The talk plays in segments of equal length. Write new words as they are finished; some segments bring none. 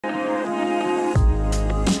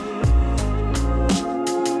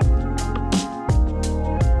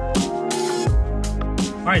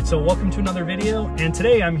Alright, so welcome to another video, and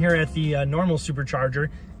today I'm here at the normal supercharger,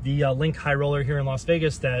 the Link High Roller here in Las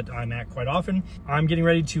Vegas that I'm at quite often. I'm getting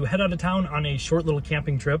ready to head out of town on a short little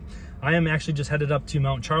camping trip. I am actually just headed up to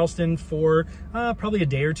Mt Charleston for probably a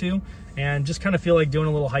day or two, and just kind of feel like doing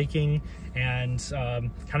a little hiking and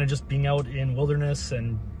kind of just being out in wilderness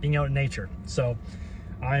and being out in nature. So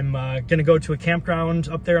I'm gonna go to a campground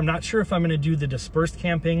up there. I'm not sure if I'm gonna do the dispersed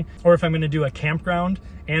camping or if I'm gonna do a campground.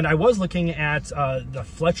 And I was looking at the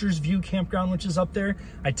Fletcher's View campground, which is up there.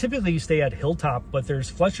 I typically stay at Hilltop, but there's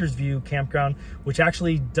Fletcher's View campground, which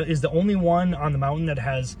actually is the only one on the mountain that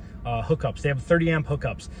has hookups. They have 30 amp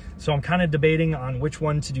hookups. So I'm kind of debating on which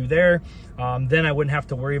one to do there. Then I wouldn't have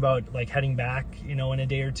to worry about like heading back, you know, in a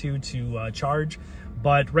day or two to charge.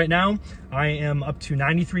 But right now I am up to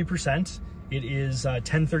 93%. It is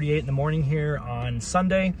 10:38 in the morning here on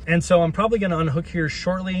Sunday. And so I'm probably gonna unhook here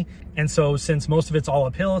shortly. And so since most of it's all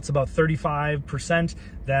uphill, it's about 35%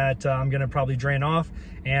 that I'm gonna probably drain off.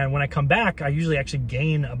 And when I come back, I usually actually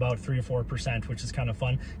gain about 3 or 4%, which is kind of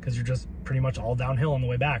fun because you're just pretty much all downhill on the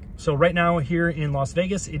way back. So right now here in Las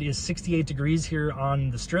Vegas, it is 68 degrees here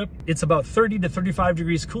on the strip. It's about 30 to 35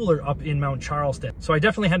 degrees cooler up in Mt Charleston. So I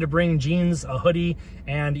definitely had to bring jeans, a hoodie,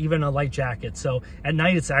 and even a light jacket. So at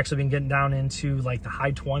night, it's actually been getting down into like the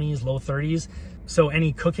high 20s, low 30s. So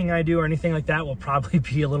any cooking I do or anything like that will probably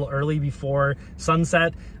be a little early before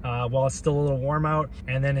sunset while it's still a little warm out.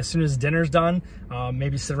 And then as soon as dinner's done,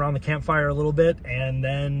 maybe sit around the campfire a little bit and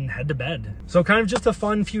then head to bed. So kind of just a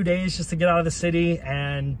fun few days just to get out of the city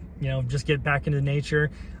and, you know, just get back into nature.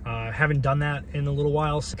 Haven't done that in a little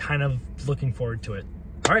while, so kind of looking forward to it.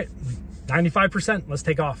 All right, 95%, let's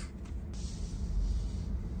take off.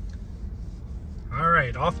 All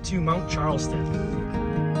right, off to Mt Charleston.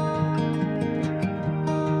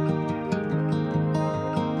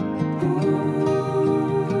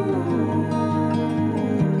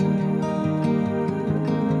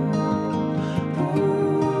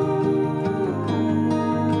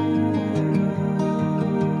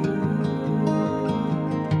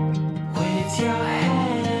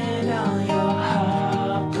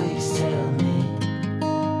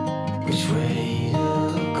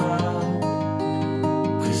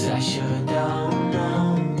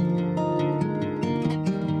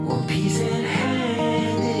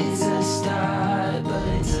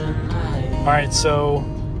 All right, so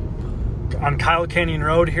on Kyle Canyon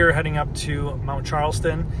Road here, heading up to Mt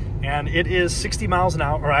Charleston, and it is 60 miles an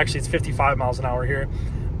hour, or actually it's 55 miles an hour here,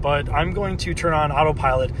 but I'm going to turn on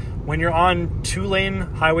autopilot. When you're on 2-lane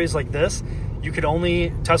highways like this,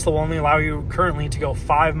 Tesla will only allow you currently to go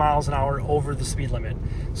 5 miles an hour over the speed limit.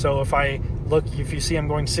 So if you see I'm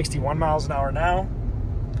going 61 miles an hour now,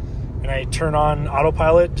 and I turn on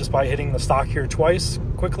autopilot just by hitting the stalk here twice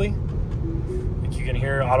quickly, you can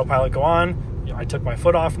hear autopilot go on. You know, I took my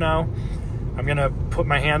foot off now. I'm gonna put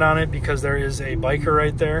my hand on it because there is a biker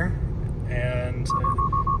right there, and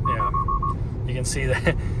yeah, you can see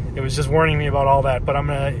that it was just warning me about all that. But I'm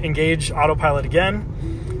gonna engage autopilot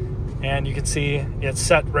again, and you can see it's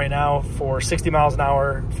set right now for 60 miles an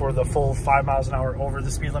hour for the full 5 miles an hour over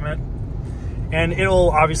the speed limit, and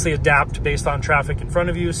it'll obviously adapt based on traffic in front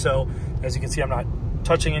of you. So as you can see, I'm not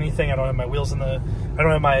touching anything. I don't have my wheels I don't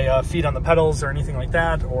have my feet on the pedals or anything like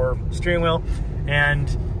that, or steering wheel. And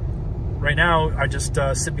right now I just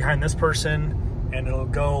sit behind this person, and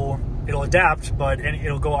it'll adapt, but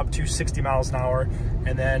it'll go up to 60 miles an hour.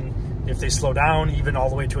 And then if they slow down, even all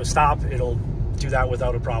the way to a stop, it'll do that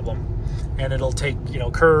without a problem. And it'll take, you know,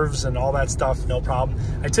 curves and all that stuff, no problem.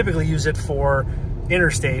 I typically use it for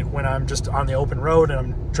interstate when I'm just on the open road and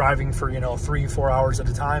I'm driving for, you know, 3-4 hours at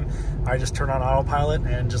a time. I just turn on autopilot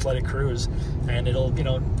and just let it cruise, and it'll, you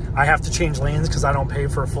know, I have to change lanes because I don't pay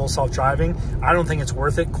for full self-driving. I don't think it's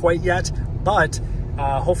worth it quite yet, but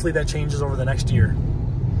hopefully that changes over the next year,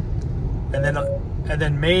 and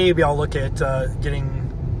then maybe I'll look at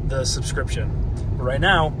getting the subscription. But right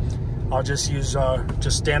now I'll just use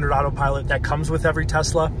just standard autopilot that comes with every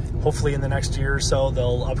Tesla. Hopefully in the next year or so,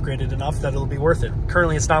 they'll upgrade it enough that it'll be worth it.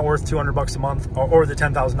 Currently, it's not worth $200 a month or the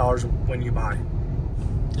 $10,000 when you buy.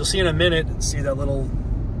 You'll see in a minute, see that little,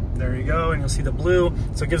 there you go, and you'll see the blue.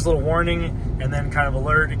 So it gives a little warning and then kind of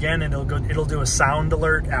alert again, and it'll do a sound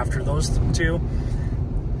alert after those two.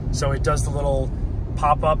 So it does the little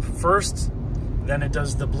pop up first, then it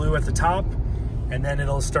does the blue at the top, and then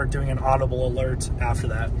it'll start doing an audible alert after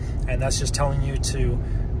that. And that's just telling you to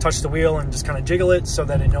touch the wheel and just kind of jiggle it so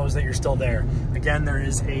that it knows that you're still there. Again, there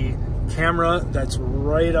is a camera that's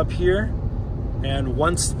right up here, and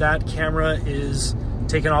once that camera is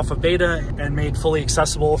taken off of beta and made fully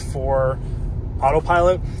accessible for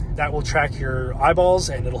autopilot that will track your eyeballs,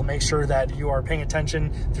 and it'll make sure that you are paying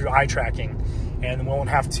attention through eye tracking, and won't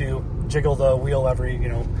have to jiggle the wheel every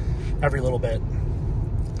little bit.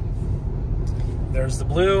 There's the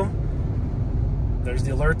blue. There's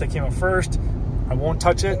the alert that came up first. I won't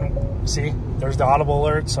touch it. See, there's the audible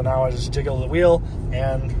alert. So now I just jiggle the wheel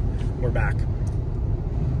and we're back.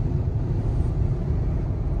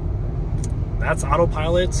 That's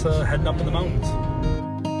autopilot heading up in the mountains.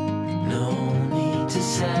 No need to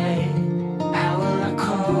say, how will I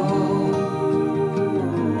cope?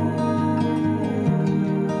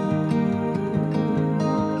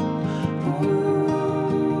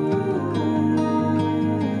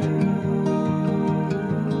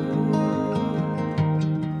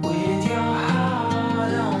 With your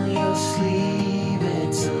heart on your sleeve,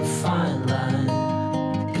 it's a fine line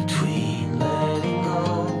between letting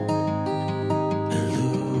go and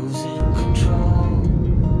losing control.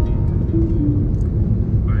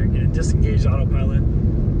 Alright, gonna disengage autopilot.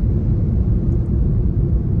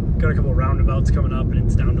 Got a couple roundabouts coming up and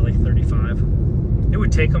it's down to like 35. It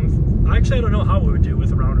would take them, actually I don't know how it would do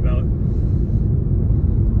with a roundabout.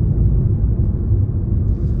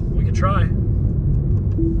 We could try.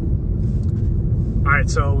 Alright,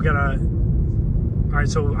 so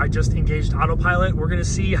I just engaged autopilot. We're gonna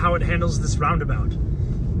see how it handles this roundabout.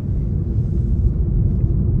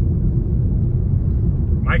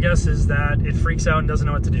 My guess is that it freaks out and doesn't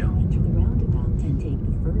know what to do. Enter the roundabout and take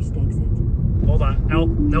the first exit. Hold on.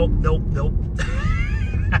 Nope.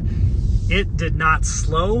 It did not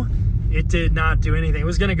slow. It did not do anything. It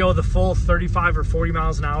was going to go the full 35 or 40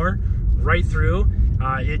 miles an hour right through.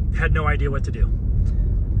 It had no idea what to do.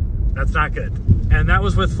 That's not good. And that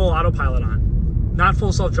was with full autopilot on. Not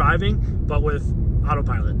full self-driving, but with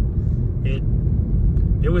autopilot.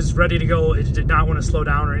 It was ready to go. It did not want to slow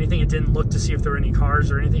down or anything. It didn't look to see if there were any cars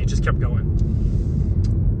or anything. It just kept going.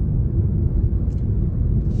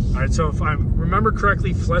 All right, so if I remember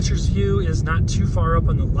correctly, Fletcher's View is not too far up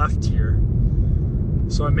on the left here.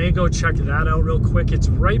 So I may go check that out real quick. It's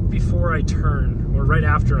right before I turn, or right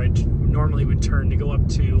after I normally would turn to go up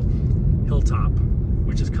to Hilltop,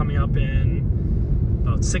 which is coming up in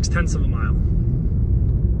about 0.6 of a mile.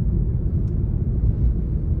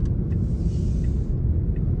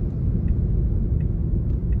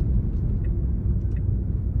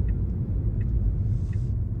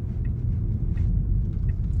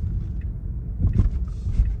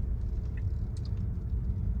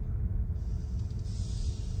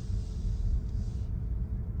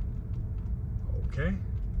 Okay.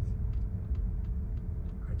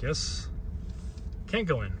 I guess can't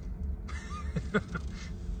go in.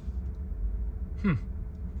 I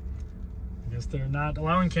guess they're not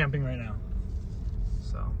allowing camping right now.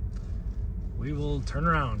 So we will turn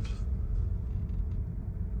around.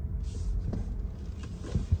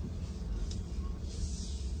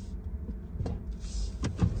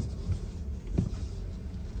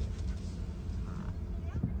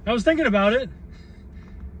 I was thinking about it.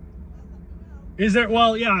 Is there,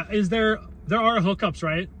 well, yeah, there are hookups,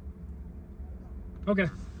 right? Okay. All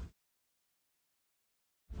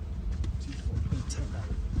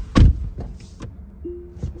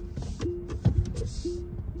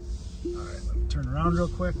right, let me turn around real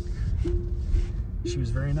quick. She was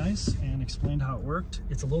very nice and explained how it worked.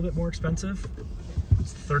 It's a little bit more expensive.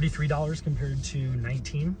 It's $33 compared to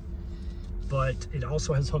 $19, but it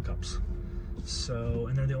also has hookups. So,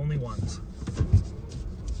 and they're the only ones.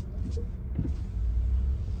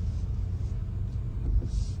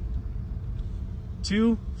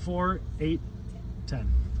 $2, $4, $8, $10.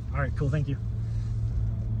 All right, cool, thank you.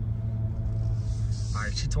 All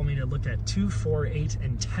right, she told me to look at 2, 4, 8,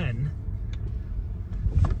 and 10,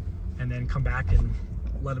 and then come back and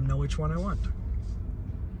let them know which one I want.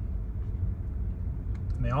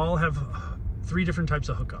 And they all have 3 different types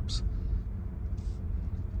of hookups.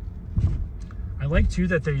 I like too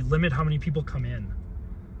that they limit how many people come in.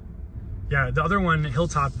 Yeah, the other one,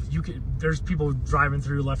 Hilltop, there's people driving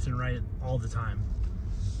through left and right all the time.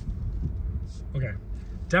 Okay,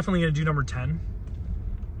 definitely gonna do number 10.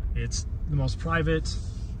 It's the most private.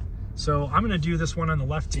 So I'm gonna do this one on the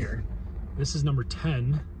left here. This is number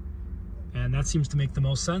 10, and that seems to make the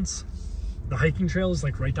most sense. The hiking trail is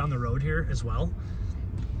like right down the road here as well.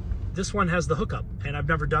 This one has the hookup, and I've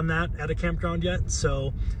never done that at a campground yet,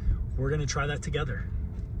 so we're gonna try that together.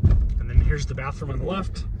 And then here's the bathroom on the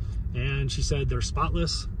left, and she said they're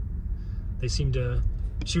spotless. They seem to,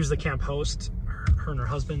 she was the camp host, her and her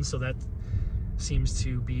husband, so that seems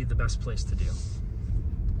to be the best place to do.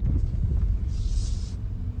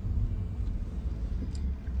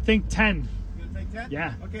 Think 10. You gonna take 10?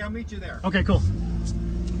 Yeah. Okay, I'll meet you there. Okay, cool.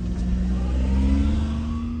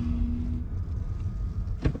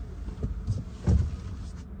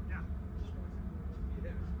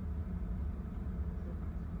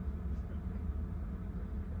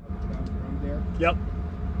 Yep. So,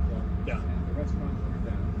 Yeah. And the restaurant burned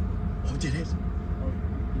down. Oh, did it? Oh,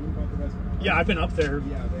 you knew about the restaurant? Yeah, I've been up there.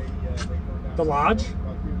 Yeah, they burned down. The lodge?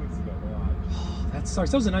 About 3 weeks ago, the lodge. Oh, that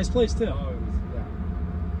sucks. That was a nice place too. Oh, it was,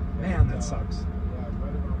 yeah. Man, that sucks. Yeah,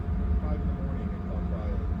 right around 5 in the morning it caught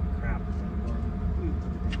fire. Crap. And burned completely,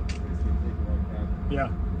 basically take the log cabin. Yeah.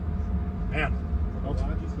 Man. So the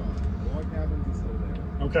lodge is gone. The log cabins are still there.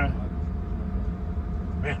 Okay. The lodge is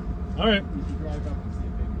Man. All right. You can drive up and see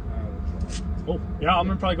a big pile of trash. Oh, yeah. I'm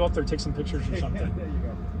gonna probably go up there, take some pictures or something. There you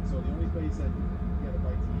go. So the only place that you get a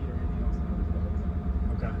bite to eat or anything else now is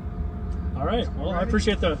the hotel. Okay. All right. Well, I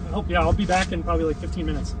appreciate the help. Yeah, I'll be back in probably like 15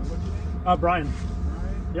 minutes. And what's your name? Brian. Brian?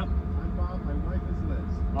 Yep. I'm Bob. My wife is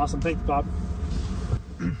Liz. Awesome. Thanks, Bob.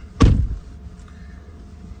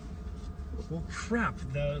 Well, crap.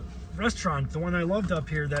 The restaurant, the one I loved up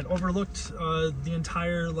here that overlooked the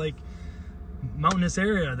entire like mountainous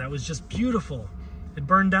area, that was just beautiful. It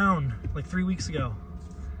burned down like 3 weeks ago.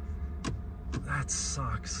 That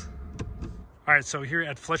sucks. All right, so here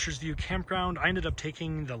at Fletcher's View Campground, I ended up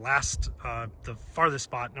taking the farthest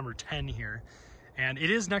spot, number 10 here. And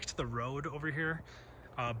it is next to the road over here,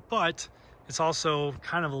 but it's also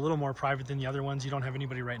kind of a little more private than the other ones. You don't have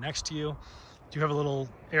anybody right next to you. You have a little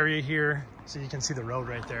area here so you can see the road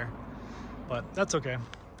right there, but that's okay.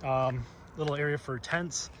 Little area for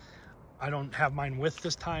tents. I don't have mine with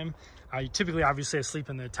this time. Typically, obviously, I sleep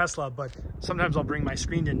in the Tesla, but sometimes I'll bring my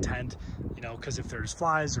screened-in tent, you know, because if there's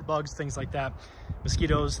flies or bugs, things like that,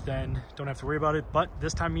 mosquitoes, then don't have to worry about it. But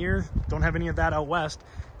this time of year, don't have any of that out west.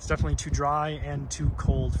 It's definitely too dry and too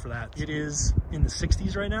cold for that. It is in the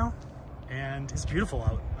 60s right now, and it's beautiful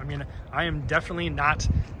out. I mean, I am definitely not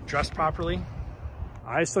dressed properly.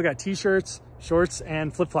 I still got t-shirts, shorts,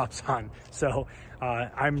 and flip-flops on. So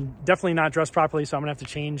I'm definitely not dressed properly, so I'm gonna have to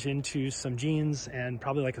change into some jeans and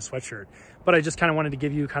probably like a sweatshirt. But I just kind of wanted to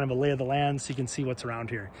give you kind of a lay of the land so you can see what's around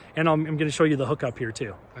here. And I'm gonna show you the hookup here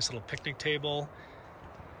too. Nice little picnic table.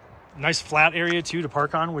 Nice flat area too to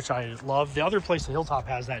park on, which I love. The other place, the Hilltop,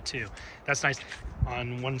 has that too. That's nice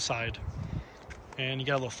on one side. And you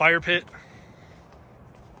got a little fire pit.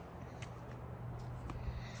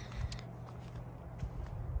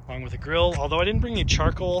 Along with a grill, although I didn't bring any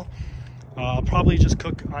charcoal. I'll probably just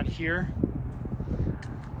cook on here.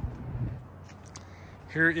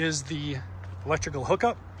 Here is the electrical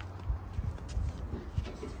hookup.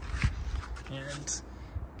 And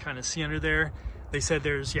kind of see under there, they said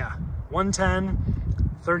there's, yeah,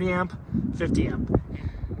 110, 30 amp, 50 amp.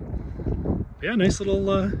 Yeah, nice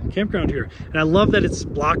little campground here. And I love that it's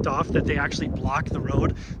blocked off, that they actually block the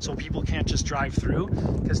road so people can't just drive through.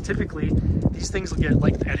 Because typically these things will get,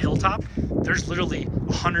 like at Hilltop, there's literally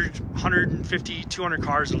 100, 150, 200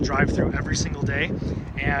 cars that'll drive through every single day.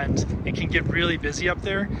 And it can get really busy up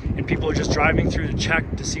there and people are just driving through to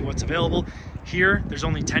check to see what's available. Here, there's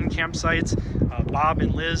only 10 campsites. Bob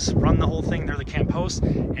and Liz run the whole thing. They're the camp hosts,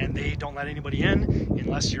 and they don't let anybody in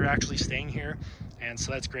unless you're actually staying here. And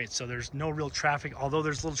so that's great. So there's no real traffic. Although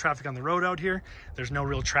there's little traffic on the road out here, there's no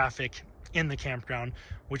real traffic in the campground,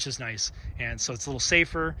 which is nice. And so it's a little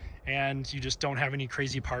safer, and you just don't have any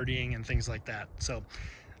crazy partying and things like that. So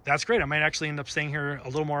that's great. I might actually end up staying here a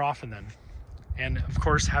little more often then. And of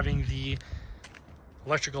course, having the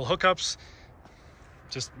electrical hookups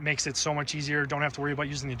just makes it so much easier. Don't have to worry about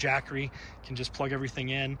using the jackery. You can just plug everything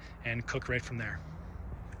in and cook right from there.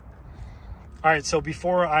 All right, so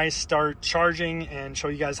before I start charging and show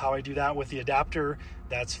you guys how I do that with the adapter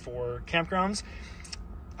that's for campgrounds,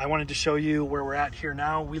 I wanted to show you where we're at here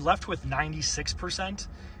now. We left with 96%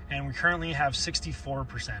 and we currently have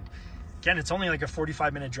 64%. Again, it's only like a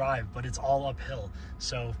 45-minute drive, but it's all uphill.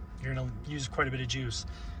 So you're gonna use quite a bit of juice.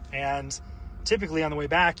 And typically on the way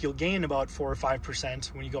back, you'll gain about 4 or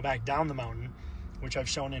 5% when you go back down the mountain, which I've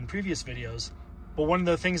shown in previous videos. But one of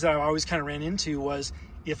the things that I always kind of ran into was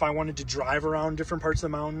if I wanted to drive around different parts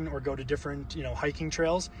of the mountain or go to different, you know, hiking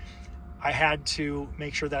trails, I had to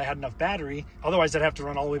make sure that I had enough battery. Otherwise, I'd have to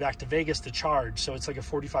run all the way back to Vegas to charge. So it's like a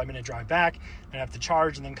 45-minute drive back, and I have to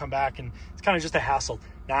charge and then come back, and it's kind of just a hassle.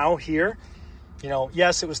 Now here, you know,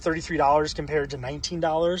 yes, it was $33 compared to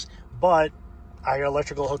 $19, but I got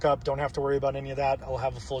electrical hookup, don't have to worry about any of that. I'll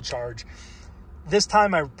have a full charge. This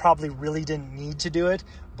time I probably really didn't need to do it,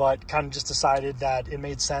 but kind of just decided that it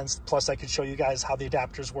made sense. Plus I could show you guys how the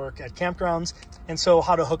adapters work at campgrounds, and so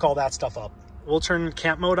how to hook all that stuff up. We'll turn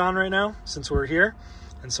camp mode on right now since we're here.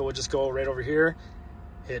 And so we'll just go right over here,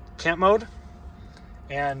 hit camp mode,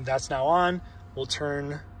 and that's now on. We'll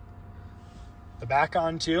turn the back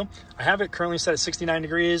on too. I have it currently set at 69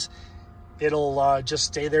 degrees. it'll just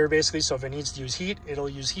stay there basically. So if it needs to use heat, it'll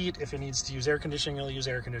use heat. If it needs to use air conditioning, it'll use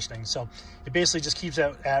air conditioning. So it basically just keeps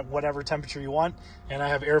it at whatever temperature you want. And I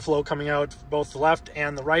have airflow coming out both the left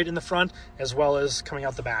and the right in the front, as well as coming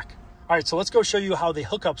out the back. All right, so let's go show you how the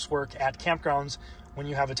hookups work at campgrounds when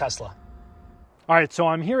you have a Tesla. All right, so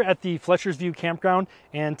I'm here at the Fletcher's View Campground,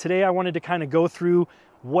 and today I wanted to kind of go through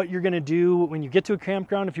what you're going to do when you get to a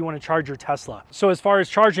campground if you want to charge your Tesla. So as far as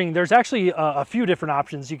charging, there's actually a few different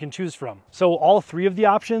options you can choose from. So all three of the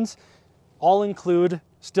options all include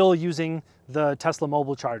still using the Tesla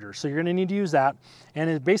mobile charger. So you're going to need to use that. And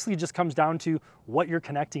it basically just comes down to what you're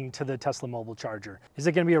connecting to the Tesla mobile charger. Is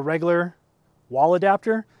it going to be a regular wall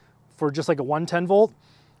adapter for just like a 110 volt,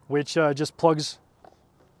 which just plugs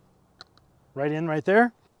right in right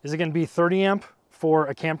there? Is it going to be 30 amp for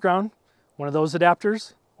a campground, one of those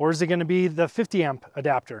adapters? Or is it going to be the 50 amp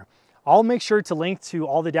adapter? I'll make sure to link to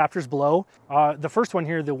all the adapters below. The first one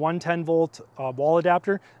here, the 110 volt wall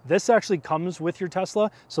adapter, this actually comes with your Tesla.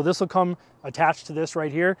 So this will come attached to this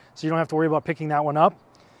right here, so you don't have to worry about picking that one up.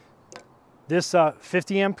 This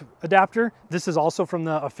 50 amp adapter, this is also from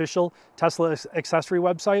the official Tesla accessory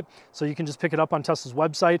website. So you can just pick it up on Tesla's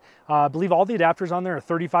website. I believe all the adapters on there are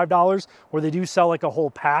 $35, or they do sell like a whole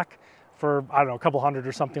pack for, I don't know, a couple hundred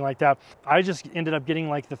or something like that. I just ended up getting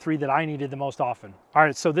like the three that I needed the most often. All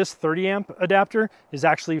right, so this 30 amp adapter is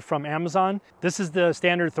actually from Amazon. This is the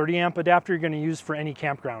standard 30 amp adapter you're gonna use for any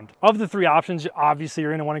campground. Of the three options, obviously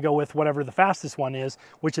you're gonna wanna go with whatever the fastest one is,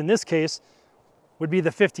 which in this case would be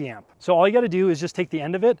the 50 amp. So all you gotta do is just take the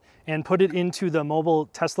end of it and put it into the mobile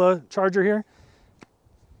Tesla charger here,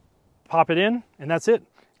 pop it in, and that's it.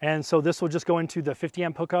 And so this will just go into the 50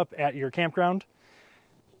 amp hookup at your campground.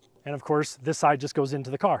 And of course, this side just goes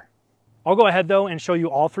into the car. I'll go ahead though and show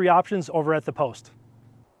you all three options over at the post.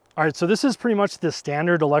 All right, so this is pretty much the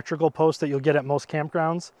standard electrical post that you'll get at most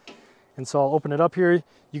campgrounds. And so I'll open it up here.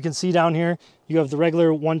 You can see down here, you have the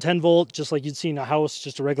regular 110 volt, just like you'd see in a house,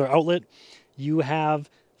 just a regular outlet. You have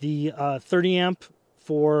the 30 amp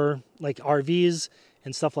for like RVs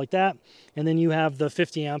and stuff like that. And then you have the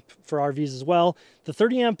 50 amp for RVs as well. The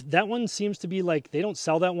 30 amp, that one seems to be like, they don't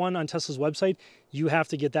sell that one on Tesla's website. You have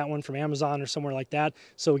to get that one from Amazon or somewhere like that.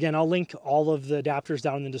 So again, I'll link all of the adapters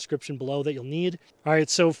down in the description below that you'll need. All right,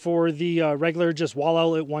 so for the regular just wall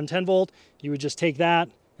outlet 110 volt, you would just take that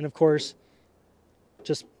and of course,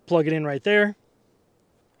 just plug it in right there.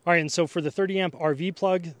 All right, and so for the 30 amp RV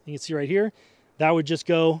plug, you can see right here, that would just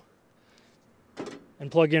go and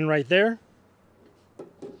plug in right there.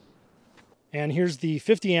 And here's the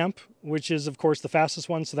 50 amp, which is of course the fastest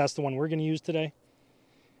one. So that's the one we're gonna use today.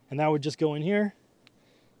 And that would just go in here,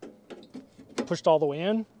 pushed all the way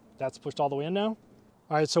in. That's pushed all the way in now.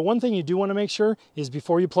 All right, so one thing you do wanna make sure is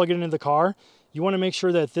before you plug it into the car, you wanna make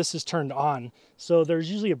sure that this is turned on. So there's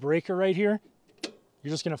usually a breaker right here.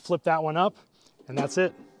 You're just gonna flip that one up and that's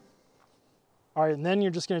it. All right, and then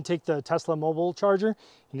you're just gonna take the Tesla mobile charger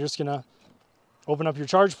and you're just gonna open up your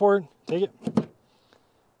charge port, take it.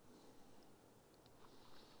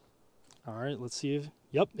 All right, let's see if,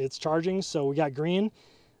 yep, it's charging. So we got green.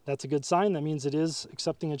 That's a good sign. That means it is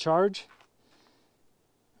accepting a charge.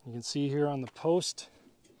 You can see here on the post,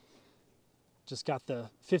 just got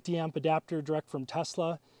the 50 amp adapter direct from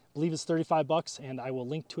Tesla. I believe it's 35 bucks and I will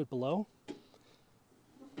link to it below.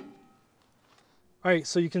 All right,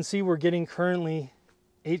 so you can see we're getting currently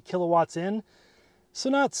 8 kilowatts in.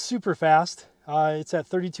 So not super fast. It's at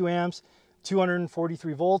 32 amps,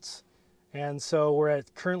 243 volts. And so we're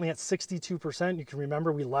currently at 62%. You can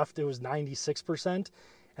remember we left, it was 96%.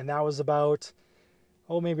 And that was about,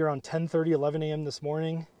 maybe around 10:30, 11 a.m. this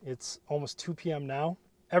morning. It's almost 2 p.m. now.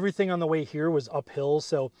 Everything on the way here was uphill.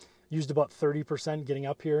 So used about 30% getting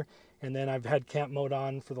up here. And then I've had camp mode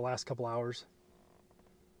on for the last couple hours.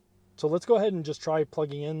 So let's go ahead and just try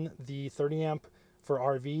plugging in the 30 amp for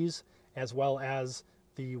RVs as well as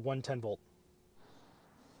the 110 volt.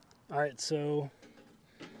 All right, so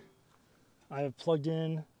I have plugged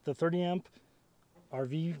in the 30 amp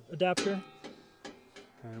RV adapter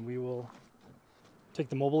and we will take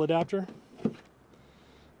the mobile adapter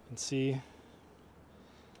and see,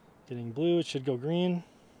 getting blue, it should go green.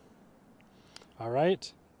 All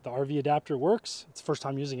right, the RV adapter works. It's the first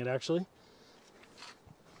time using it actually.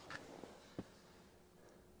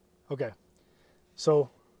 Okay, so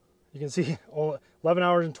you can see 11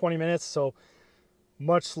 hours and 20 minutes, so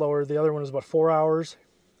much slower. The other one was about 4 hours.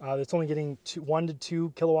 It's only getting 1 to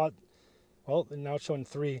 2 kilowatt. Well, now it's showing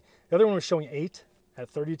 3. The other one was showing 8 at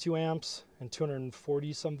 32 amps and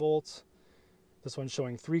 240 some volts. This one's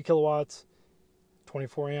showing 3 kilowatts,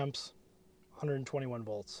 24 amps, 121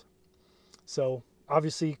 volts. So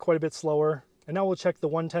obviously quite a bit slower. And now we'll check the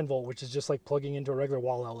 110 volt, which is just like plugging into a regular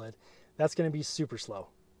wall outlet. That's going to be super slow.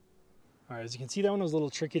 All right, as you can see, that one was a little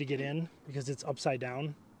tricky to get in because it's upside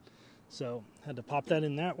down. So had to pop that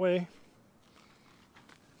in that way.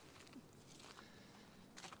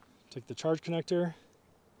 Take the charge connector,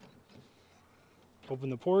 open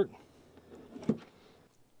the port.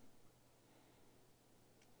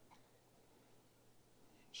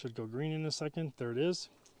 Should go green in a second. There it is.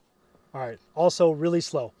 All right, also really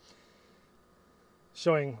slow.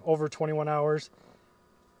 Showing over 21 hours.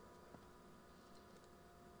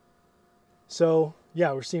 So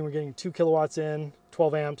yeah, we're seeing we're getting 2 kilowatts in,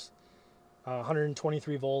 12 amps,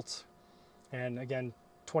 123 volts, and again,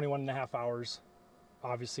 21 and a half hours.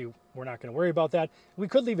 Obviously, we're not going to worry about that. We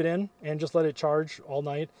could leave it in and just let it charge all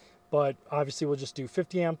night, but obviously we'll just do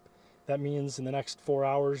 50 amp. That means in the next 4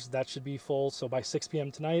 hours, that should be full. So by 6 p.m.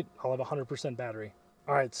 tonight, I'll have 100% battery.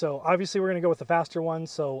 All right, so obviously we're going to go with the faster one.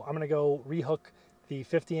 So I'm going to go rehook the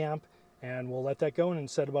 50 amp and we'll let that go and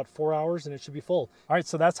set about 4 hours and it should be full. All right,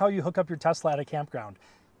 so that's how you hook up your Tesla at a campground.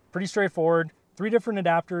 Pretty straightforward. 3 different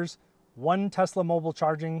adapters, 1 Tesla mobile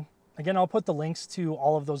charging. Again, I'll put the links to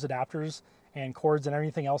all of those adapters and cords and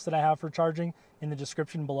everything else that I have for charging in the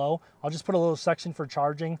description below. I'll just put a little section for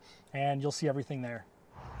charging and you'll see everything there.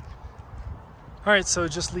 All right, so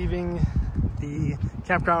just leaving the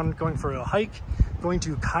campground, going for a hike, going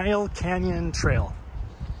to Kyle Canyon Trail.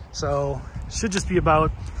 So should just be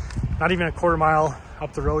about not even a quarter mile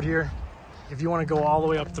up the road here. If you want to go all the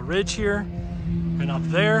way up the ridge here and up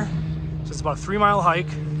there, so it's about a 3-mile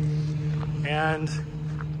hike. And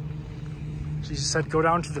she said go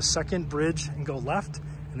down to the second bridge and go left,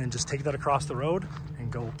 and then just take that across the road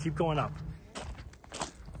and keep going up.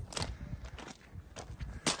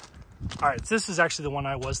 All right, this is actually the one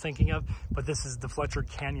I was thinking of, but this is the Fletcher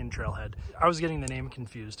Canyon Trailhead. I was getting the name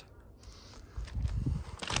confused.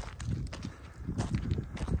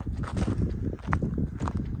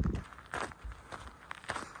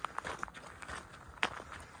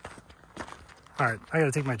 All right, I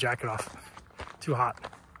gotta take my jacket off. Too hot.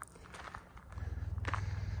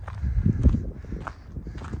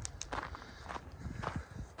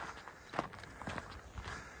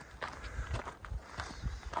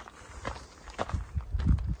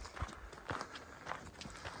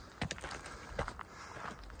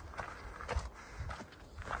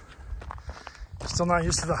 Still not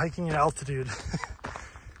used to the hiking at altitude.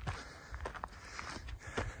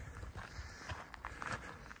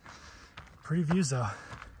 Pretty views though.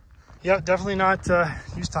 Yeah, definitely not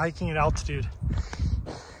used to hiking at altitude.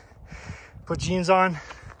 Put jeans on,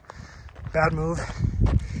 bad move.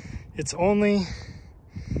 It's only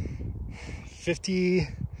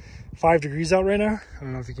 55 degrees out right now. I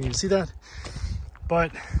don't know if you can even see that,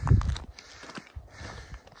 but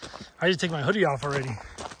I need to take my hoodie off already.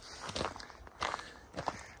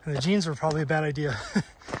 And the jeans were probably a bad idea.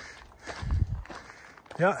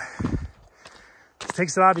 Yeah, it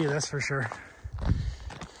takes it out of you, that's for sure.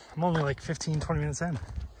 I'm only like 15, 20 minutes in.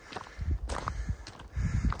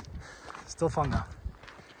 Still fun though.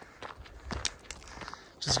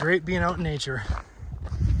 Just great being out in nature.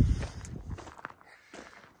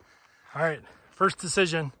 All right, first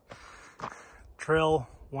decision, trail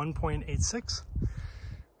 1.86,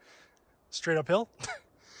 straight uphill.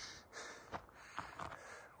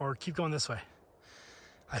 Or keep going this way.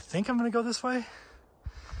 I think I'm gonna go this way.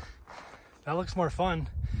 That looks more fun.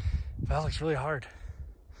 That looks really hard.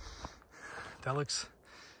 That looks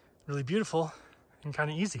really beautiful and kind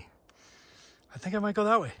of easy. I think I might go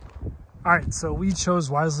that way. All right, so we chose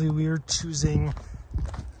wisely. We're choosing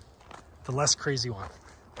the less crazy one.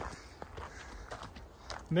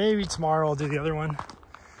 Maybe tomorrow I'll do the other one,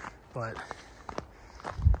 but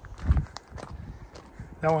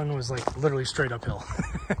that one was like literally straight uphill.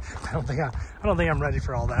 I don't think I'm ready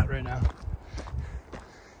for all that right now.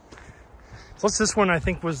 Plus this one I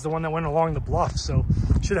think was the one that went along the bluff, so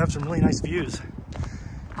should have some really nice views.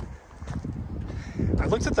 I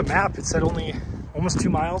looked at the map, it said only almost 2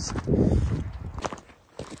 miles.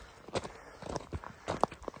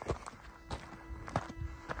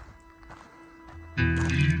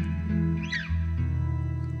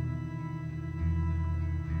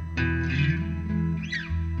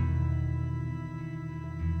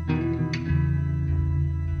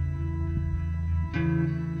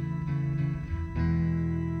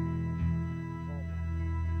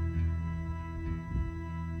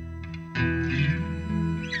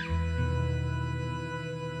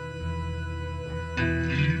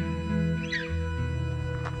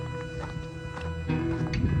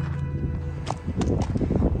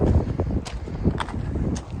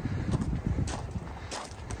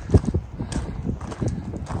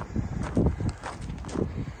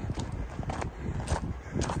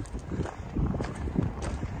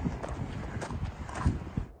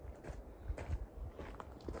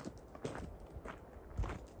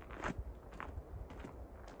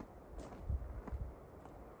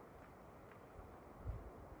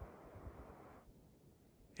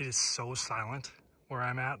 It is so silent where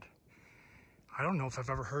I'm at. I don't know if I've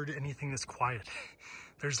ever heard anything this quiet.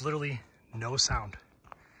 There's literally no sound.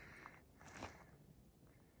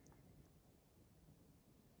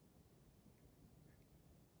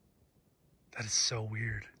 That is so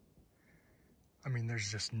weird. I mean, there's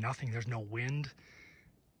just nothing. There's no wind,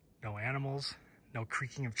 no animals, no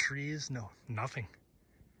creaking of trees, nothing.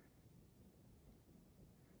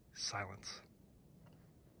 Silence.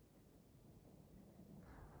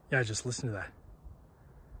 Yeah, just listen to that.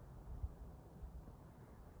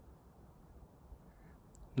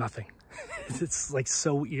 Nothing. It's like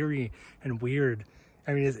so eerie and weird.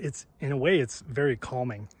 I mean, it's in a way, it's very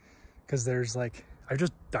calming because there's like, I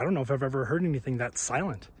don't know if I've ever heard anything that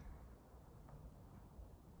silent.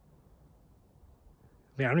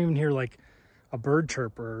 I mean, I don't even hear like a bird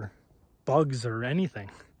chirp or bugs or anything.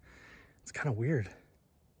 It's kind of weird.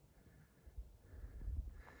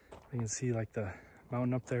 You can see like the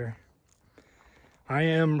mountain up there. I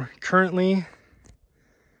am currently,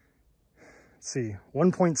 let's see,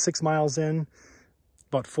 1.6 miles in,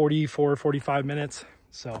 about 45 minutes.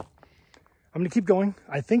 So I'm gonna keep going.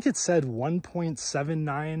 I think it said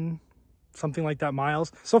 1.79, something like that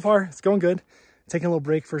miles. So far, it's going good. Taking a little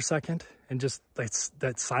break for a second, and just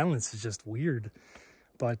that silence is just weird.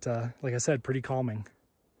 But like I said, pretty calming.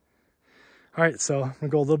 All right, so I'm gonna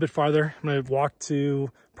go a little bit farther. I'm gonna walk to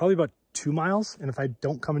probably about 2 miles. And if I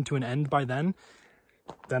don't come into an end by then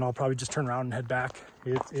I'll probably just turn around and head back.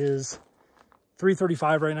 It is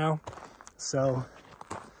 3:35 right now. So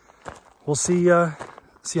we'll see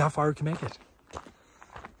how far we can make it.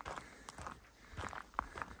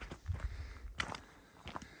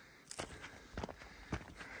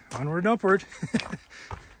 Onward and upward.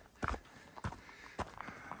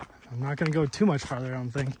 I'm not gonna go too much farther, I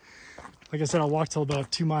don't think. Like I said, I'll walk till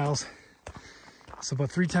about 2 miles. So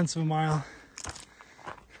about 3/10 of a mile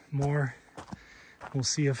more. We'll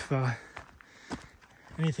see if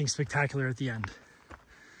anything spectacular at the end.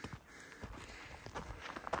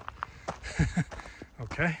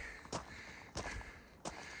 Okay.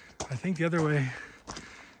 I think the other way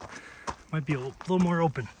might be a little more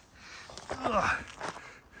open. Ugh.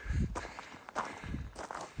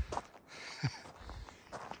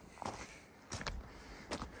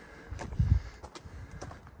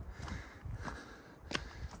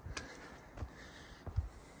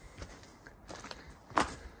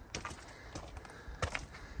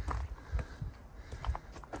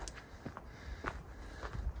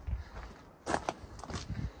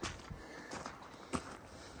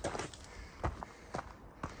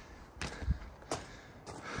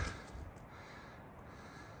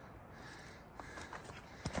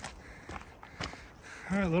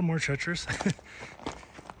 All right, a little more treacherous.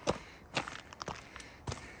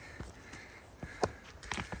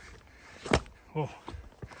 Oh,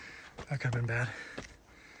 that could have been bad.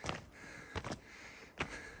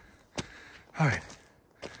 All right.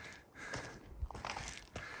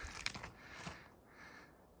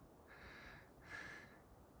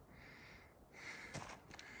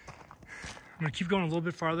 I'm gonna keep going a little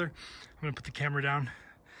bit farther. I'm gonna put the camera down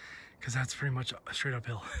because that's pretty much straight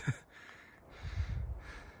uphill.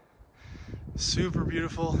 Super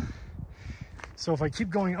beautiful. So if I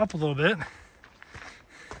keep going up a little bit,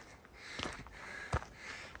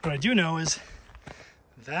 what I do know is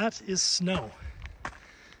that is snow.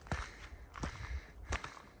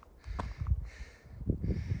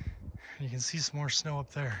 You can see some more snow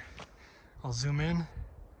up there. I'll zoom in.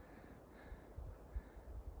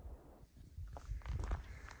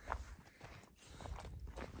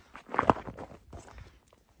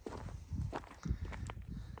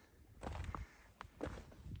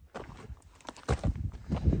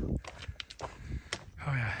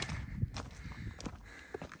 Oh yeah.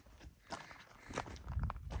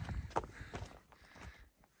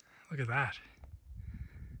 Look at that.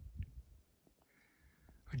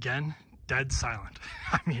 Again, dead silent.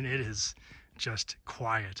 I mean, it is just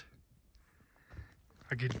quiet.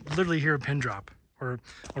 I could literally hear a pin drop or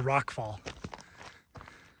a rock fall.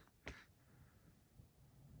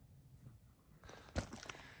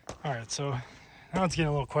 All right, so now it's getting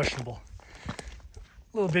a little questionable. A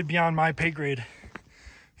little bit beyond my pay grade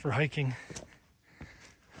for hiking.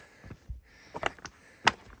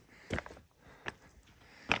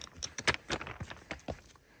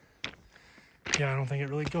 Yeah, I don't think it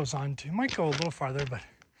really goes on to, might go a little farther, but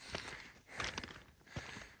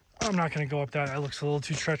I'm not gonna go up that. That looks a little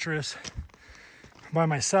too treacherous by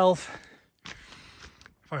myself.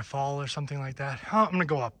 If I fall or something like that, oh, I'm gonna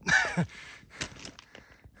go up. All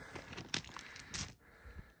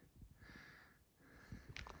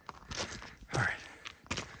right.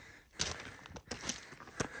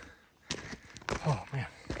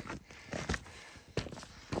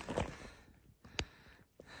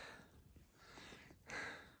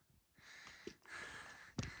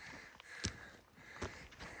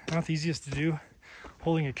 Not the easiest to do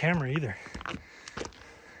holding a camera either.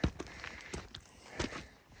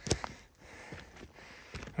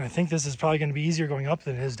 And I think this is probably going to be easier going up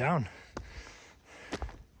than it is down.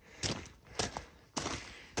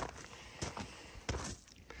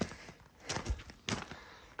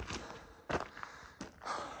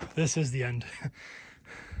 This is the end.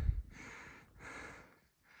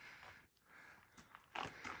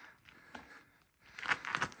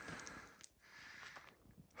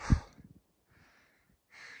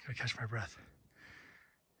 Gotta catch my breath.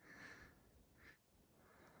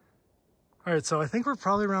 All right, so I think we're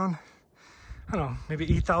probably around, I don't know,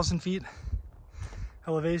 maybe 8,000 feet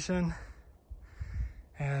elevation.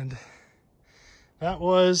 And that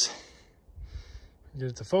was, get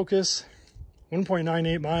it to focus,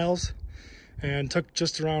 1.98 miles, and took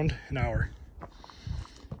just around an hour.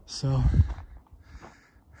 So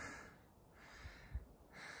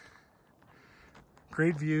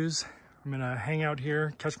great views. I'm gonna hang out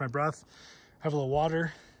here, catch my breath, have a little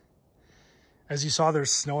water. As you saw,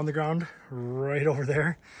 there's snow on the ground right over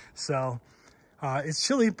there. So it's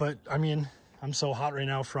chilly, but I mean, I'm so hot right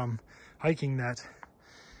now from hiking that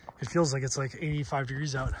it feels like it's like 85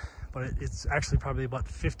 degrees out, but it's actually probably about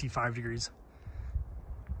 55 degrees.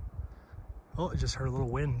 Oh, I just heard a little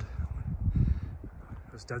wind.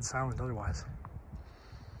 It was dead silent otherwise.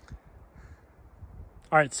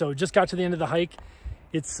 All right, so just got to the end of the hike.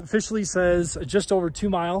 It officially says just over 2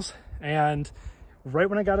 miles, and right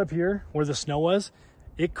when I got up here where the snow was,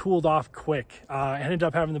 it cooled off quick. I ended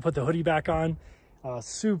up having to put the hoodie back on.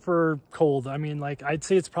 Super cold. I mean, like, I'd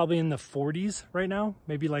say it's probably in the 40s right now,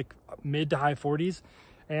 maybe like mid to high 40s.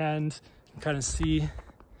 And you can kind of see,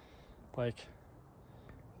 like,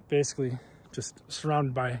 basically just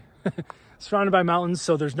surrounded by surrounded by mountains,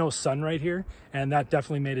 so there's no sun right here, and that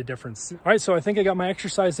definitely made a difference. All right, so I think I got my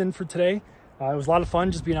exercise in for today. It was a lot of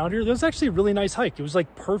fun just being out here. It was actually a really nice hike. It was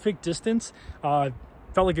like perfect distance. Felt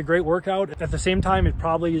like a great workout. At the same time, it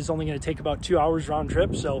probably is only going to take about 2 hours round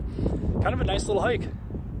trip, so kind of a nice little hike.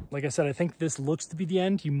 Like I said, I think this looks to be the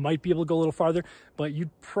end. You might be able to go a little farther, but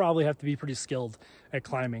you'd probably have to be pretty skilled at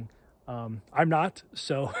climbing. I'm not,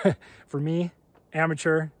 so for me,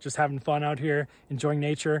 amateur, just having fun out here, enjoying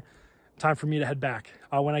nature. Time for me to head back.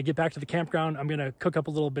 When I get back to the campground, I'm gonna cook up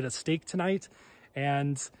a little bit of steak tonight,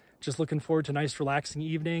 and just looking forward to a nice relaxing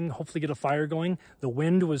evening, hopefully get a fire going. The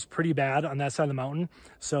wind was pretty bad on that side of the mountain,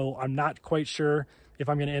 so I'm not quite sure if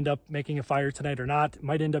I'm gonna end up making a fire tonight or not.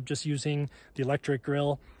 Might end up just using the electric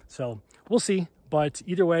grill, so we'll see. But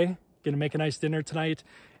either way, gonna make a nice dinner tonight,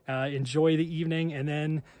 enjoy the evening, and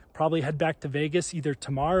then probably head back to Vegas either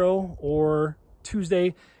tomorrow or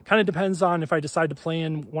Tuesday. Kind of depends on if I decide to play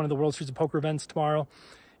in one of the World Series of Poker events tomorrow.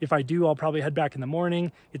 If I do, I'll probably head back in the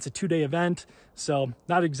morning. It's a 2-day event, so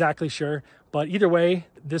not exactly sure. But either way,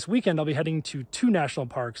 this weekend I'll be heading to 2 national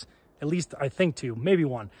parks, at least I think 2, maybe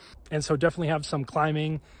 1. And so definitely have some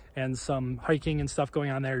climbing and some hiking and stuff going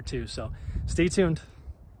on there too. So stay tuned.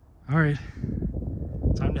 All right,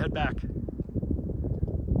 time to head back.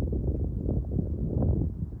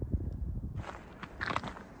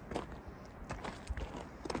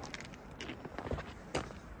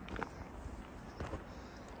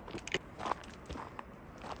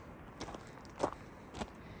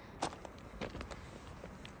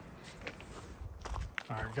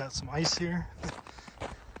 All right, got some ice here,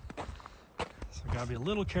 so gotta be a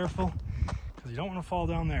little careful because you don't want to fall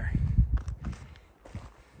down there.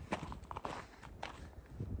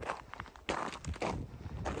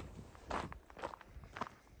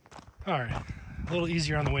 All right, a little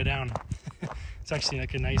easier on the way down. It's actually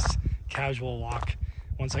like a nice casual walk.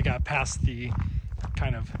 Once I got past the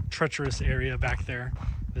kind of treacherous area back there,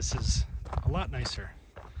 this is a lot nicer.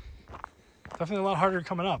 Definitely a lot harder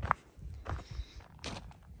coming up.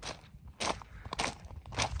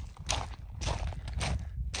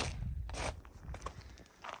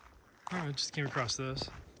 Oh, I just came across this.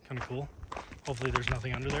 Kind of cool. Hopefully there's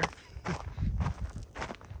nothing under there.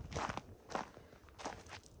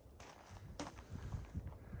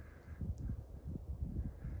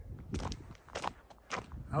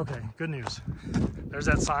 Okay, good news. There's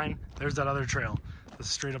that sign. There's that other trail. The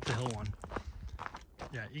straight up the hill one.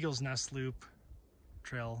 Yeah, Eagle's Nest Loop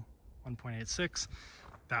Trail 1.86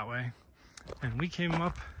 that way. And we came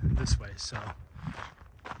up this way. So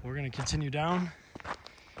we're going to continue down.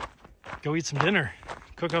 Go eat some dinner,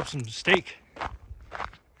 cook up some steak.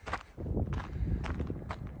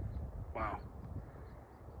 Wow.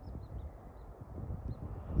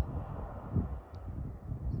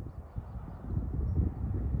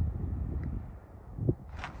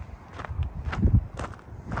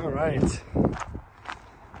 All right.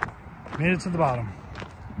 Made it to the bottom.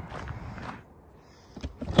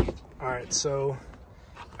 right, so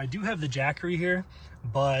I do have the Jackery here,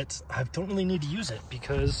 but I don't really need to use it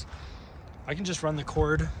because I can just run the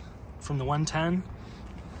cord from the 110,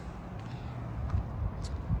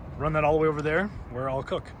 run that all the way over there where I'll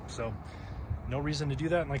cook. So no reason to do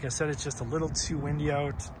that. And like I said, it's just a little too windy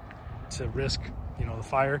out to risk, you know, the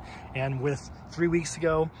fire. And with 3 weeks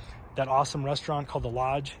ago, that awesome restaurant called The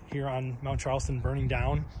Lodge here on Mt Charleston burning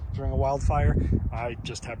down during a wildfire, I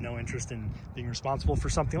just have no interest in being responsible for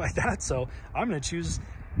something like that. So I'm gonna choose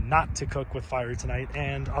not to cook with fire tonight,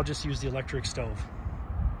 and I'll just use the electric stove.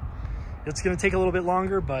 It's gonna take a little bit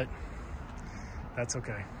longer, but that's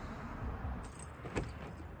okay.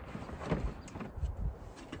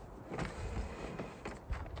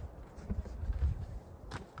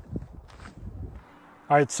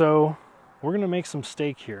 All right, so we're gonna make some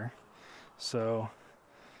steak here. So,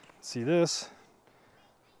 see this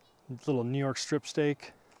little New York strip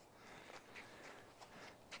steak,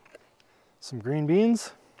 some green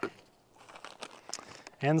beans,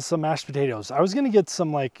 and some mashed potatoes. I was gonna get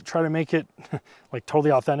some, like, try to make it like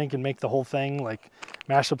totally authentic and make the whole thing, like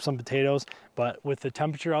mash up some potatoes, but with the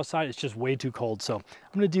temperature outside, it's just way too cold. So I'm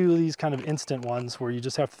gonna do these kind of instant ones where you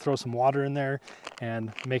just have to throw some water in there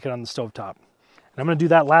and make it on the stovetop. And I'm gonna do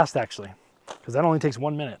that last, actually, because that only takes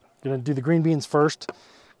 1 minute. I'm gonna do the green beans first,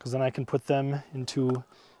 because then I can put them into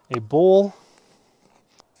a bowl.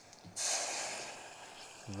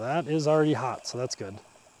 That is already hot, so that's good.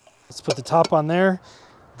 Let's put the top on there.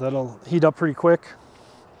 That'll heat up pretty quick.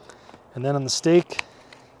 And then on the steak,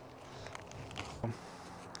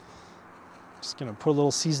 just gonna put a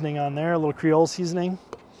little seasoning on there, a little Creole seasoning,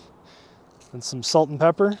 and some salt and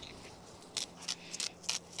pepper.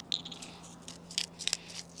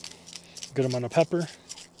 Good amount of pepper.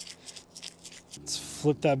 Let's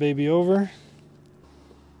flip that baby over.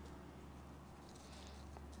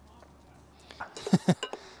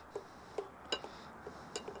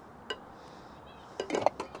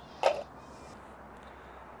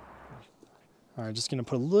 All right, just gonna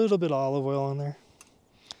put a little bit of olive oil on there.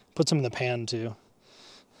 Put some in the pan too.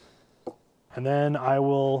 And then I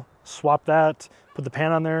will swap that, put the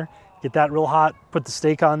pan on there, get that real hot, put the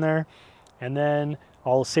steak on there, and then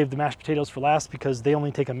I'll save the mashed potatoes for last because they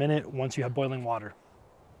only take a minute once you have boiling water.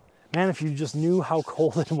 Man, if you just knew how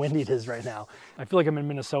cold and windy it is right now. I feel like I'm in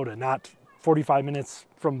Minnesota, not 45 minutes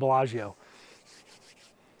from Bellagio.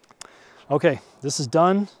 Okay, this is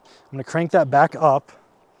done. I'm gonna crank that back up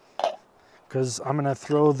because I'm gonna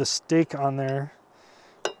throw the steak on there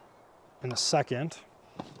in a second.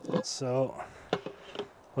 So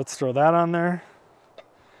let's throw that on there.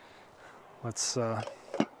 Let's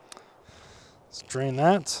drain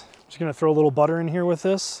that. I'm just gonna throw a little butter in here with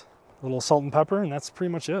this, a little salt and pepper, and that's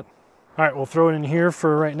pretty much it. All right, we'll throw it in here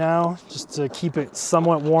for right now, just to keep it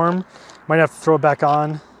somewhat warm. Might have to throw it back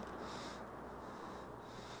on.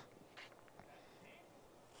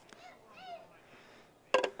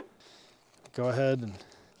 Go ahead and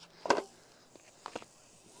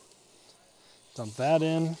dump that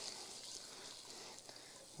in.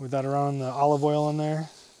 Move that around, the olive oil in there.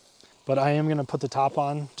 But I am gonna put the top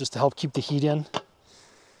on just to help keep the heat in.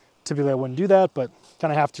 Typically I wouldn't do that, but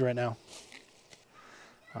kind of have to right now.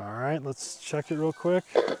 All right, let's check it real quick.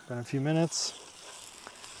 Been a few minutes.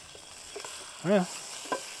 Oh, yeah.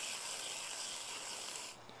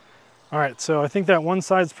 All right, so I think that one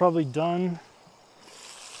side's probably done.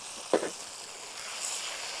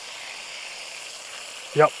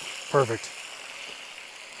 Yep, perfect.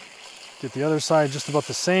 Get the other side just about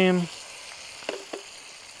the same.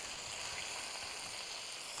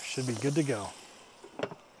 Should be good to go.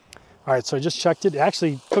 All right, so I just checked it. It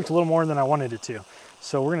actually cooked a little more than I wanted it to.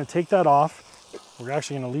 So we're gonna take that off. We're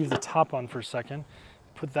actually gonna leave the top on for a second.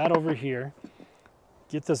 Put that over here.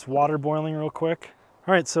 Get this water boiling real quick.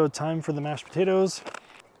 All right, so time for the mashed potatoes.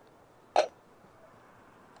 It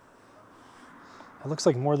looks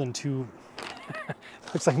like more than two,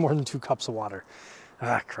 looks like more than 2 cups of water.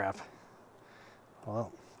 Ah, crap.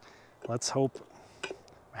 Well, let's hope.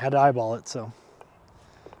 I had to eyeball it, so.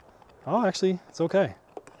 Oh, actually, it's okay.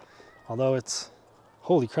 Although it's,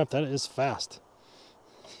 holy crap, that is fast.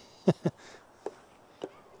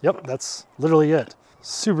 Yep, that's literally it.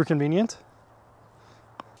 Super convenient.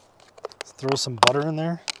 Let's throw some butter in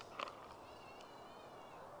there.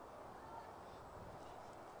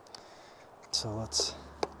 So let's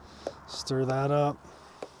stir that up.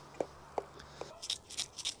 A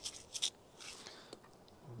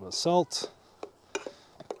little bit of salt.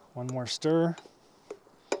 One more stir.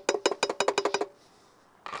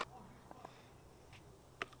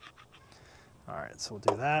 All right, so we'll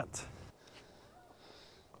do that.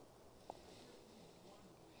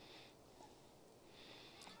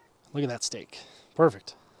 Look at that steak.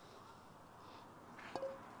 Perfect.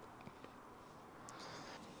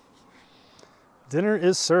 Dinner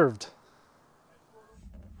is served.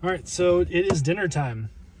 All right, so it is dinner time.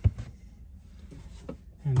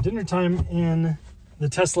 And dinner time in the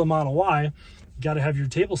Tesla Model Y, you got to have your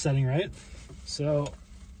table setting right. So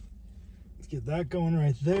let's get that going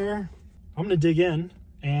right there. I'm gonna dig in,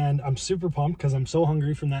 and I'm super pumped because I'm so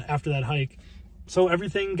hungry from that after that hike. So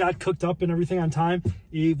everything got cooked up and everything on time.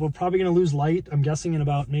 We're probably gonna lose light, I'm guessing, in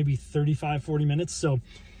about maybe 35-40 minutes. So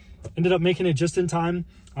ended up making it just in time.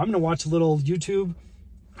 I'm gonna watch a little YouTube,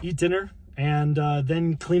 eat dinner, and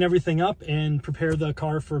then clean everything up and prepare the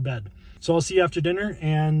car for bed. So I'll see you after dinner,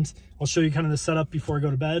 and I'll show you kind of the setup before I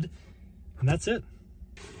go to bed, and that's it.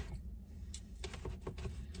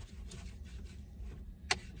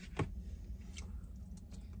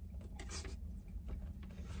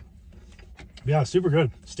 Yeah, super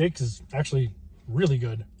good. Steak is actually really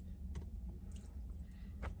good.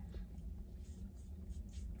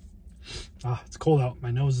 Ah, it's cold out.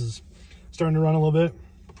 My nose is starting to run a little bit.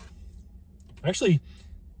 Actually,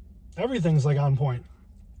 everything's like on point.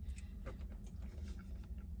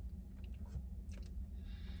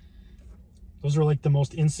 Those are like the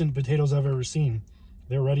most instant potatoes I've ever seen.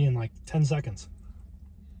 They're ready in like 10 seconds.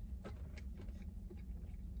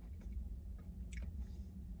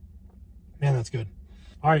 Man, that's good.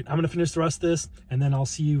 All right, I'm gonna finish the rest of this, and then I'll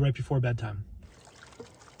see you right before bedtime.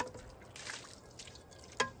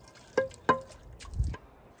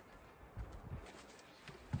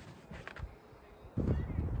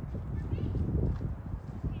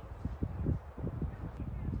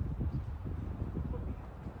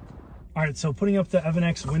 All right, so putting up the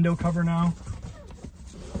Evan-X window cover now.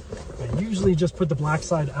 I usually just put the black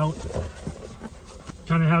side out.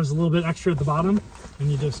 Kind of has a little bit extra at the bottom,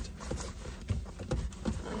 and you just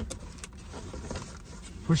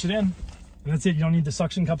push it in, and that's it. You don't need the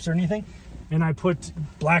suction cups or anything. And I put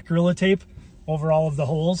black Gorilla Tape over all of the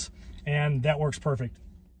holes, and that works perfect.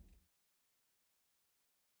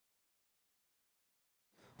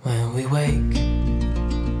 When we wake,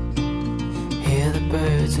 hear the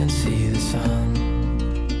birds and see the sun.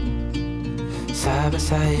 Side by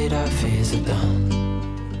side our fears are done.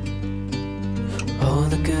 Oh,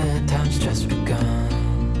 the good times just begun.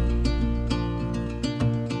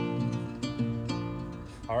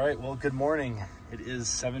 All right, well, good morning. It is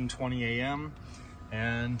 7:20 a.m.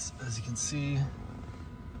 and as you can see,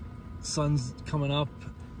 sun's coming up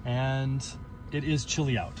and it is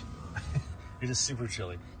chilly out. It is super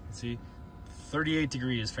chilly. You see, 38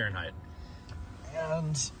 degrees Fahrenheit.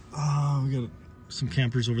 And we got some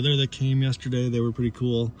campers over there that came yesterday. They were pretty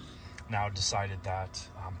cool. Now decided that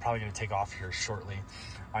I'm probably gonna take off here shortly.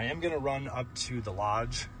 I am gonna run up to the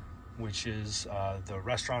lodge, which is the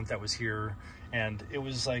restaurant that was here. And it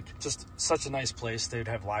was like just such a nice place. They'd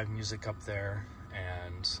have live music up there,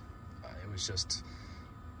 and it was just,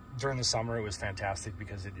 during the summer it was fantastic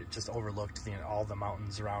because it just overlooked all the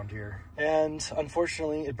mountains around here. And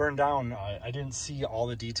unfortunately it burned down. I didn't see all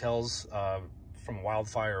the details from a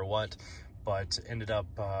wildfire or what, but ended up,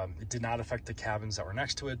 it did not affect the cabins that were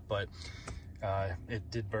next to it, but it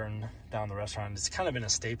did burn down the restaurant. It's kind of been a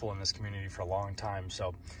staple in this community for a long time,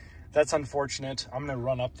 so that's unfortunate. I'm gonna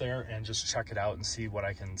run up there and just check it out and see what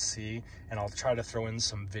I can see, and I'll try to throw in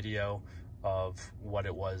some video of what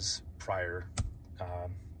it was prior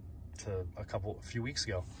to a few weeks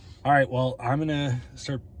ago. All right, well, I'm gonna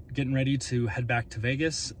start getting ready to head back to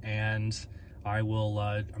Vegas, and I will,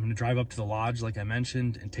 I'm gonna drive up to the lodge like I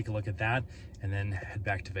mentioned and take a look at that, and then head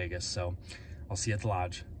back to Vegas. So I'll see you at the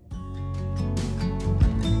lodge.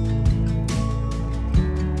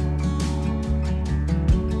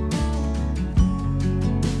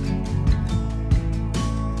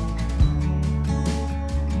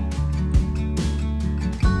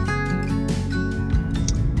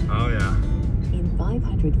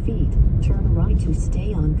 Feet, turn right to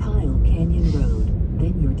stay on Kyle Canyon Road.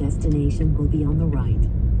 Then your destination will be on the right.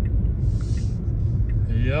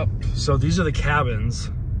 Yep. So these are the cabins,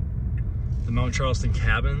 the Mt Charleston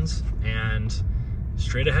cabins, and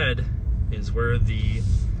straight ahead is where the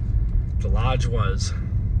lodge was.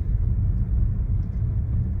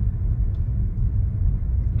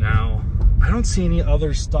 Now, I don't see any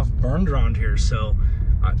other stuff burned around here, so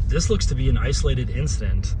this looks to be an isolated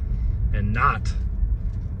incident and not,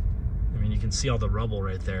 I mean, you can see all the rubble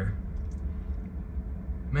right there.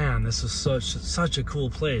 Man, this is such a cool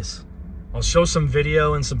place. I'll show some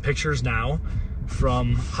video and some pictures now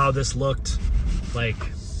from how this looked like,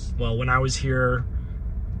 well, when I was here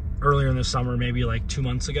earlier in the summer, maybe like 2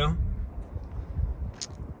 months ago.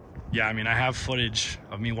 Yeah, I mean, I have footage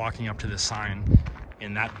of me walking up to this sign,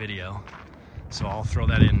 in that video, so I'll throw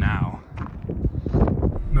that in now.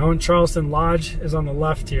 Mt Charleston Lodge is on the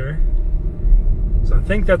left here, so I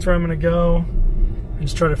think that's where I'm gonna go and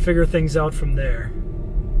just try to figure things out from there.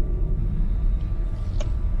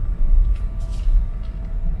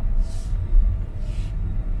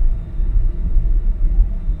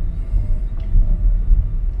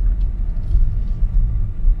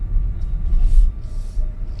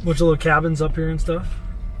 Bunch of little cabins up here and stuff.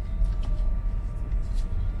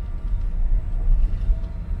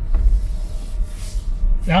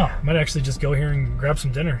 Yeah, I might actually just go here and grab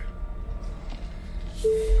some dinner.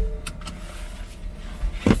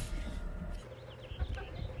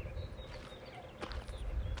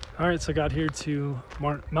 All right, so I got here to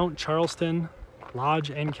Mt Charleston Lodge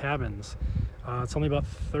and Cabins. It's only about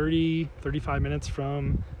 35 minutes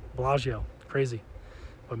from Bellagio. Crazy.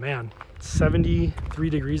 But man, 73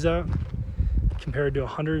 degrees out compared to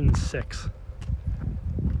 106.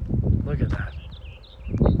 Look at that.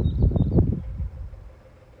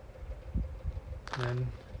 And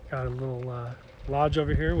got a little lodge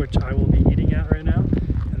over here, which I will be eating at right now.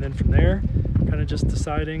 And then from there, kind of just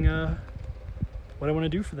deciding what I want to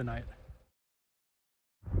do for the night.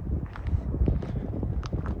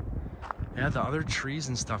 Yeah, the other trees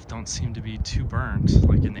and stuff don't seem to be too burnt,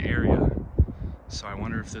 like in the area. So I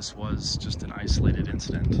wonder if this was just an isolated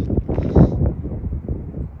incident.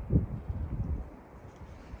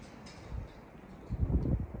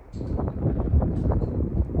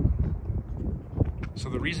 So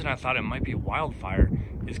the reason I thought it might be a wildfire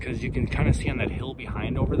is because you can kind of see on that hill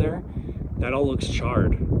behind over there, that all looks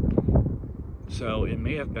charred. So it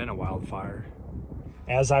may have been a wildfire.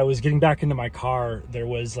 As I was getting back into my car, there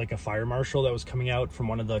was like a fire marshal that was coming out from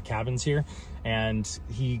one of the cabins here, and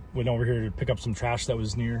he went over here to pick up some trash that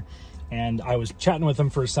was near, and I was chatting with him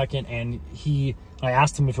for a second, and I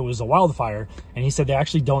asked him if it was a wildfire, and he said they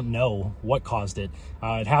actually don't know what caused it.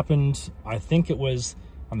 It happened, I think it was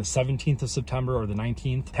on the 17th of September or the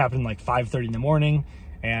 19th. It happened like 5:30 in the morning,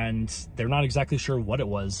 and they're not exactly sure what it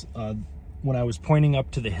was. When I was pointing up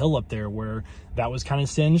to the hill up there where that was kind of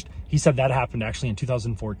singed, he said that happened actually in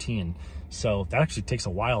 2014. So that actually takes a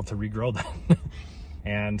while to regrow that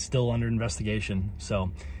and still under investigation.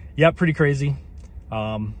 So yeah, pretty crazy.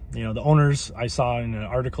 You know, the owners I saw in an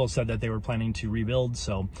article said that they were planning to rebuild.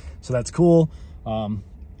 So that's cool. Going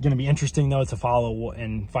to be interesting though to follow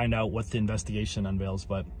and find out what the investigation unveils,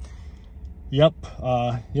 but yep.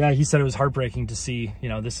 Yeah, he said it was heartbreaking to see, you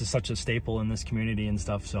know, this is such a staple in this community and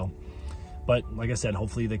stuff. So, but like I said,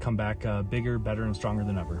 hopefully they come back bigger, better, and stronger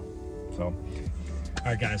than ever. So, all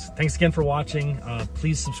right, guys, thanks again for watching.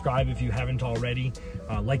 Please subscribe if you haven't already.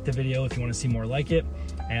 Like the video if you want to see more like it.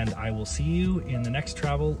 And I will see you in the next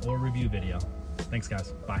travel or review video. Thanks,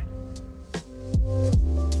 guys. Bye.